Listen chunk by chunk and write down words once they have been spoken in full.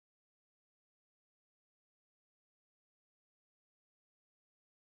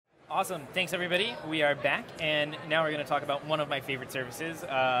Awesome. Thanks, everybody. We are back, and now we're going to talk about one of my favorite services.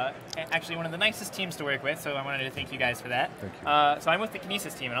 Actually, one of the nicest teams to work with, so I wanted to thank you guys for that. Thank you. So I'm with the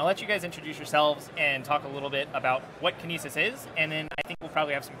Kinesis team, and I'll let you guys introduce yourselves and talk a little bit about what Kinesis is, and then I think we'll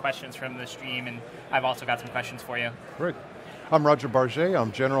probably have some questions from the stream, and I've also got some questions for you. Great. I'm Roger Barget.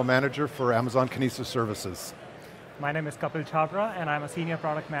 I'm General Manager for Amazon Kinesis Services. My name is Kapil Chabra, and I'm a Senior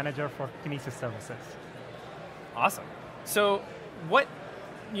Product Manager for Kinesis Services. Awesome. So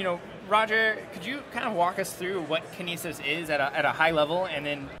Roger, could you kind of walk us through what Kinesis is at a high level, and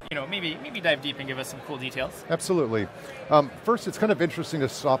then maybe dive deep and give us some cool details? Absolutely. First, it's kind of interesting to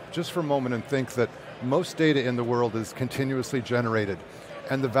stop just for a moment and think that most data in the world is continuously generated,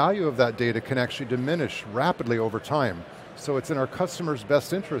 and the value of that data can actually diminish rapidly over time. So it's in our customers'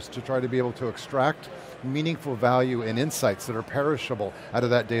 best interest to try to be able to extract meaningful value and insights that are perishable out of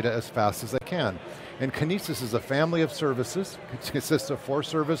that data as fast as they can. And Kinesis is a family of services. It consists of 4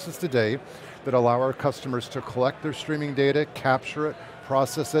 services today that allow our customers to collect their streaming data, capture it,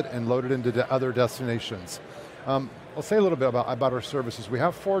 process it, and load it into other destinations. I'll say a little bit about our services. We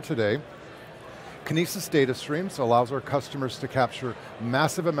have 4 today. Kinesis Data Streams allows our customers to capture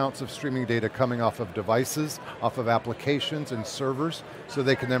massive amounts of streaming data coming off of devices, off of applications and servers, so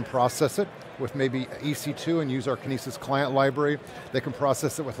they can then process it with maybe EC2 and use our Kinesis client library. They can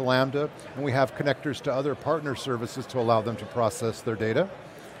process it with Lambda, and we have connectors to other partner services to allow them to process their data.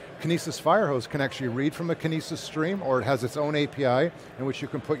 Kinesis Firehose can actually read from a Kinesis stream, or it has its own API in which you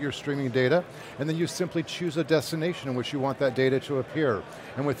can put your streaming data, and then you simply choose a destination in which you want that data to appear.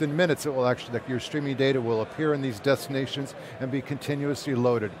 And within minutes, it will actually, your streaming data will appear in these destinations and be continuously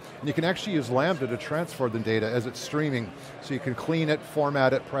loaded. And you can actually use Lambda to transfer the data as it's streaming, so you can clean it,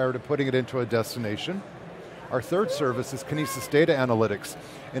 format it prior to putting it into a destination. Our third service is Kinesis Data Analytics,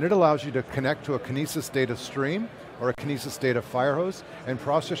 and it allows you to connect to a Kinesis data stream or a Kinesis data firehose and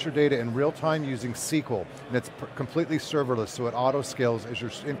process your data in real time using SQL, and it's completely serverless, so it auto scales as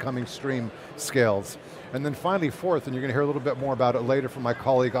your incoming stream scales. And then finally, fourth, and you're going to hear a little bit more about it later from my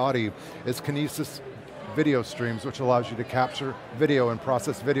colleague Adi, is Kinesis Video Streams, which allows you to capture video and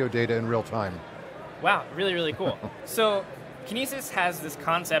process video data in real time. Wow, really, really cool. So Kinesis has this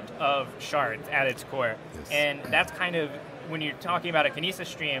concept of shards at its core, Yes. and that's kind of, when you're talking about a Kinesis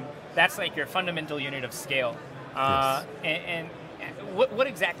stream, that's like your fundamental unit of scale. Yes. And what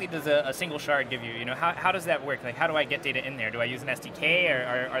exactly does a single shard give you? How does that work? Like, how do I get data in there? Do I use an SDK,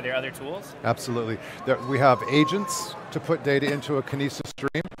 or are there other tools? Absolutely. We have agents to put data into a Kinesis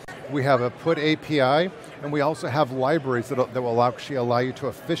stream. We have a put API, and we also have libraries that will actually allow you to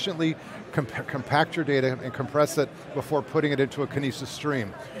efficiently compact your data and compress it before putting it into a Kinesis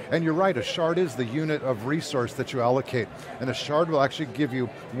stream. And you're right, a shard is the unit of resource that you allocate. And a shard will actually give you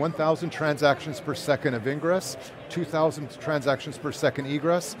 1,000 transactions per second of ingress, 2,000 transactions per second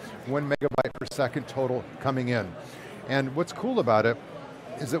egress, 1 megabyte per second total coming in. And what's cool about it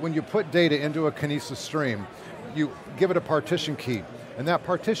is that when you put data into a Kinesis stream, you give it a partition key, and that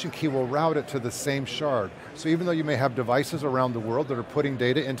partition key will route it to the same shard. So even though you may have devices around the world that are putting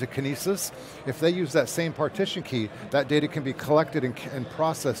data into Kinesis, if they use that same partition key, that data can be collected and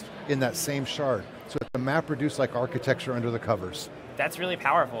processed in that same shard. So it's a map-reduced like architecture under the covers. That's really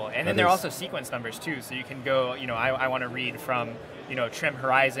powerful. And then there are also sequence numbers too, so you can go, I want to read from trim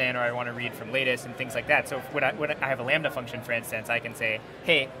horizon, or I want to read from latest and things like that. So when I have a Lambda function, for instance, I can say,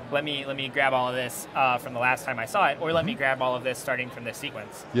 hey, let me grab all of this from the last time I saw it, or let me grab all of this starting from this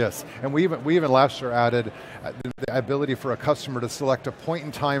sequence. Yes, and we even last year added the ability for a customer to select a point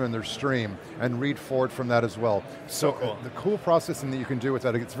in time in their stream and read forward from that as well. So cool. The cool processing that you can do with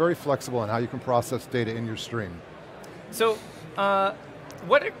that, it's very flexible in how you can process data in your stream. So,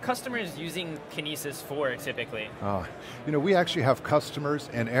 what are customers using Kinesis for typically? We actually have customers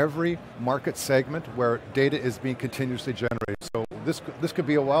in every market segment where data is being continuously generated. So this could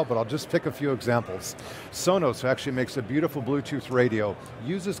be a while, but I'll just pick a few examples. Sonos, who actually makes a beautiful Bluetooth radio,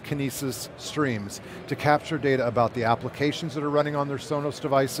 uses Kinesis streams to capture data about the applications that are running on their Sonos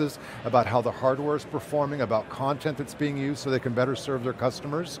devices, about how the hardware is performing, about content that's being used so they can better serve their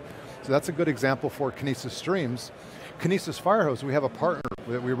customers. So that's a good example for Kinesis streams. Kinesis Firehose, we have a partner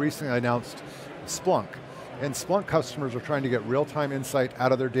that we recently announced, Splunk. And Splunk customers are trying to get real-time insight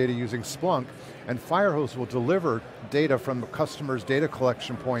out of their data using Splunk, and Firehose will deliver data from the customer's data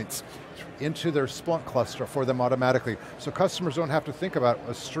collection points into their Splunk cluster for them automatically. So customers don't have to think about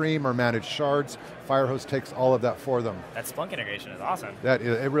a stream or manage shards. Firehose takes all of that for them. That Splunk integration is awesome.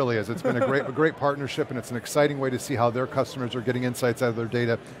 It really is. It's been a great partnership, and it's an exciting way to see how their customers are getting insights out of their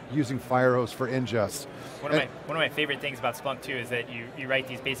data using Firehose for ingest. One of my favorite things about Splunk too is that you write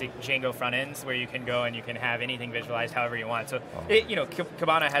these basic Django front ends where you can go and you can have anything visualized however you want. So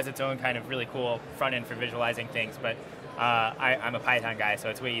Kibana has its own kind of really cool front end for visualizing things, but I'm a Python guy, so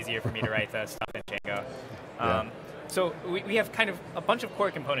it's way easier for me to write the stuff in Django. So we have kind of a bunch of core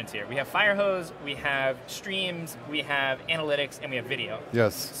components here. We have Firehose, we have streams, we have analytics, and we have video.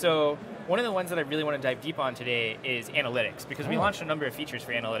 Yes. So one of the ones that I really want to dive deep on today is analytics, because we launched a number of features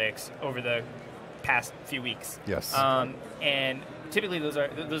for analytics over the past few weeks. Yes. And typically those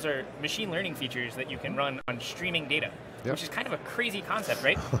are machine learning features that you can run on streaming data, which is kind of a crazy concept,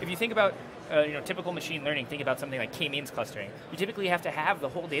 right? If you think about typical machine learning, think about something like k-means clustering. You typically have to have the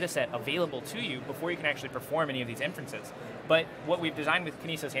whole data set available to you before you can actually perform any of these inferences. But what we've designed with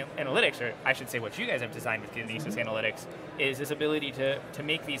Kinesis Analytics, or I should say what you guys have designed with Kinesis Analytics, is this ability to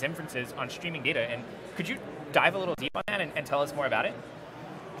make these inferences on streaming data. And could you dive a little deep on that and tell us more about it?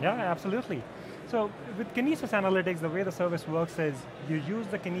 Yeah, absolutely. So with Kinesis Analytics, the way the service works is you use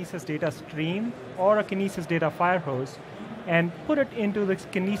the Kinesis data stream or a Kinesis data firehose and put it into the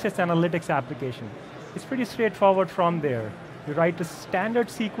Kinesis Analytics application. It's pretty straightforward from there. You write the standard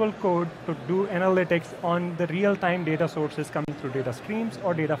SQL code to do analytics on the real-time data sources coming through data streams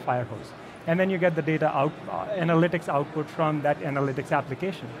or data firehose. And then you get the data analytics output from that analytics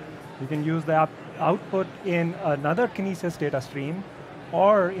application. You can use the output in another Kinesis data stream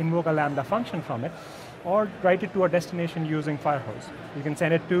or invoke a Lambda function from it, or write it to a destination using Firehose. You can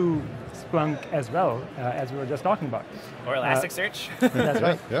send it to Splunk as well, as we were just talking about. Or Elasticsearch. That's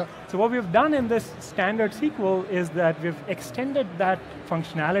right. Yeah. So what we've done in this standard SQL is that we've extended that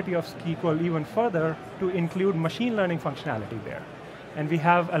functionality of SQL even further to include machine learning functionality there. And we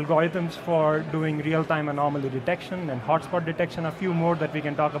have algorithms for doing real-time anomaly detection and hotspot detection, a few more that we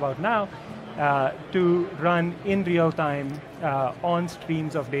can talk about now, to run in real time on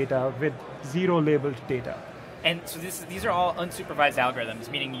streams of data with zero labeled data. And so these are all unsupervised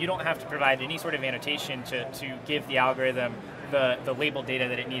algorithms, meaning you don't have to provide any sort of annotation to give the algorithm the labeled data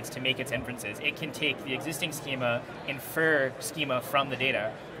that it needs to make its inferences. It can take the existing schema, infer schema from the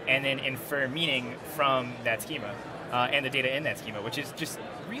data, and then infer meaning from that schema and the data in that schema, which is just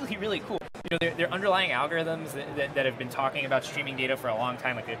really, really cool. They're underlying algorithms that have been talking about streaming data for a long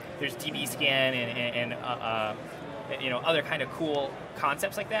time. Like there's dbScan and other kind of cool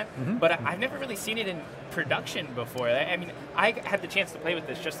concepts like that. Mm-hmm. But I've never really seen it in production before. I mean, I had the chance to play with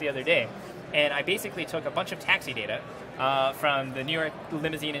this just the other day, and I basically took a bunch of taxi data from the New York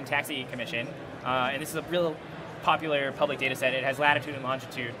Limousine and Taxi Commission, and this is a real popular public data set. It has latitude and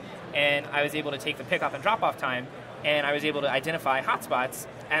longitude, and I was able to take the pickup and drop-off time, and I was able to identify hotspots,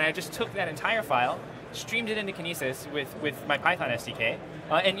 and I just took that entire file, streamed it into Kinesis with my Python SDK.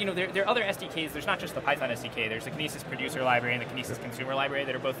 And there are other SDKs. There's not just the Python SDK. There's the Kinesis Producer Library and the Kinesis Consumer Library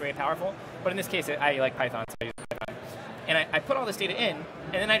that are both very powerful. But in this case, I like Python, so I use Python. And I put all this data in,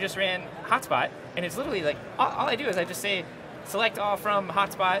 and then I just ran hotspot, and it's literally like, all I do is I just say, select all from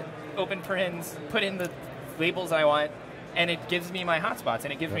hotspot, open parens, put in the labels I want, and it gives me my hotspots,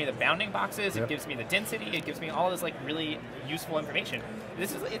 and it gives me the bounding boxes, it gives me the density, it gives me all this like really useful information.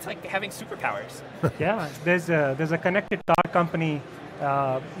 It's like having superpowers. Yeah, there's a connected car company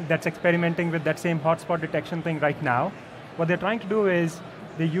that's experimenting with that same hotspot detection thing right now. What they're trying to do is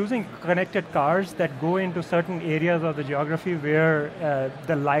they're using connected cars that go into certain areas of the geography where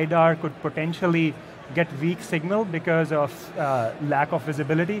the LiDAR could potentially get weak signal because of lack of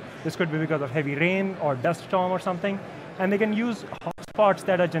visibility. This could be because of heavy rain or dust storm or something. And they can use hotspots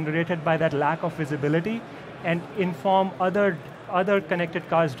that are generated by that lack of visibility and inform other connected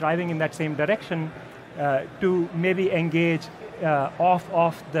cars driving in that same direction to maybe engage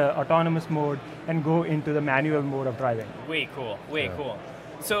off the autonomous mode and go into the manual mode of driving. Way cool, cool.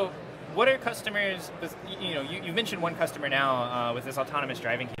 So what are customers, you mentioned one customer now with this autonomous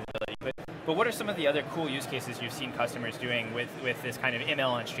driving capability, but what are some of the other cool use cases you've seen customers doing with this kind of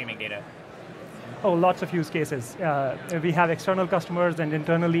ML and streaming data? Oh, lots of use cases. We have external customers and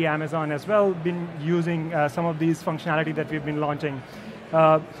internally Amazon as well been using some of these functionality that we've been launching.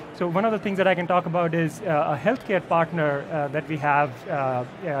 So one of the things that I can talk about is a healthcare partner that we have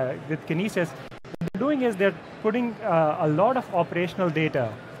with Kinesis. What they're doing is they're putting a lot of operational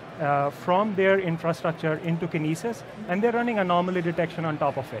data from their infrastructure into Kinesis, and they're running anomaly detection on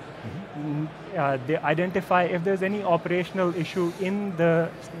top of it. Mm-hmm. they identify if there's any operational issue in the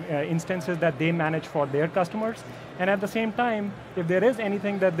instances that they manage for their customers. And at the same time, if there is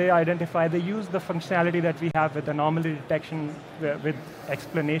anything that they identify, they use the functionality that we have with anomaly detection with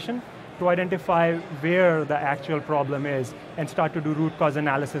explanation to identify where the actual problem is and start to do root cause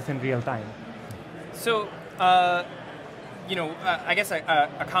analysis in real time. So, I guess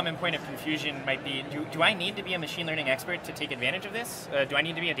a common point of confusion might be, do I need to be a machine learning expert to take advantage of this? Do I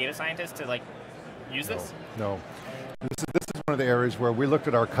need to be a data scientist to use this? No. This is one of the areas where we looked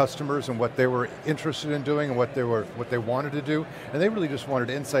at our customers and what they were interested in doing and what they wanted to do, and they really just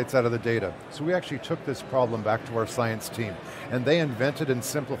wanted insights out of the data. So we actually took this problem back to our science team, and they invented and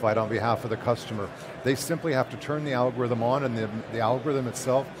simplified on behalf of the customer. They simply have to turn the algorithm on, and the algorithm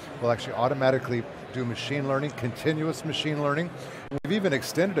itself will actually automatically do machine learning, continuous machine learning. We've even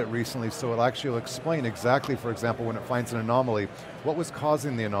extended it recently so it'll actually explain exactly, for example, when it finds an anomaly, what was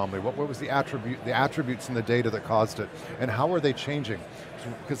causing the anomaly, what was the attributes in the data that caused it, and how are they changing?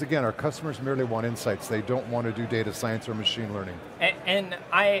 Because again, our customers merely want insights. They don't want to do data science or machine learning. And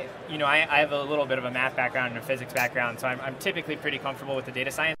I have a little bit of a math background and a physics background, so I'm typically pretty comfortable with the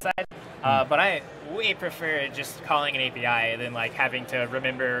data science side. But I way prefer just calling an API than having to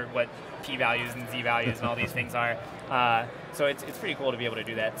remember what p-values and z-values and all these things are. So it's pretty cool to be able to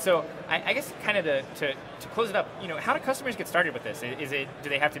do that. So I guess kind of to close it up, how do customers get started with this? Do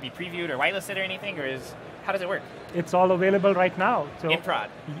they have to be previewed or whitelisted or anything, or how does it work? It's all available right now. So in prod?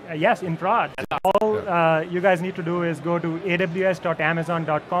 Yes, in prod. All you guys need to do is go to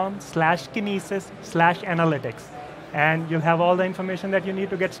aws.amazon.com/kinesis/analytics, and you'll have all the information that you need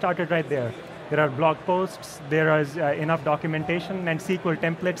to get started right there. There are blog posts, there is enough documentation and SQL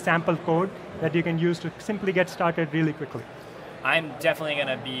template sample code that you can use to simply get started really quickly. I'm definitely going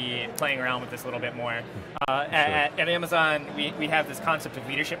to be playing around with this a little bit more. At Amazon, we have this concept of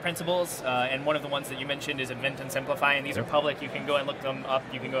leadership principles, and one of the ones that you mentioned is invent and simplify, and these are public. You can go and look them up.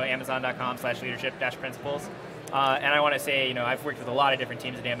 You can go to amazon.com/leadership-principles. And I want to say, I've worked with a lot of different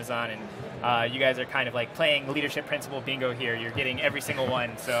teams at Amazon, and you guys are kind of playing leadership principle bingo here. You're getting every single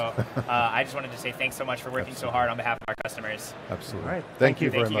one. So I just wanted to say thanks so much for working so hard on behalf of our customers. Absolutely. All right. Thank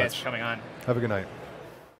you very much. Thank you guys for coming on. Have a good night.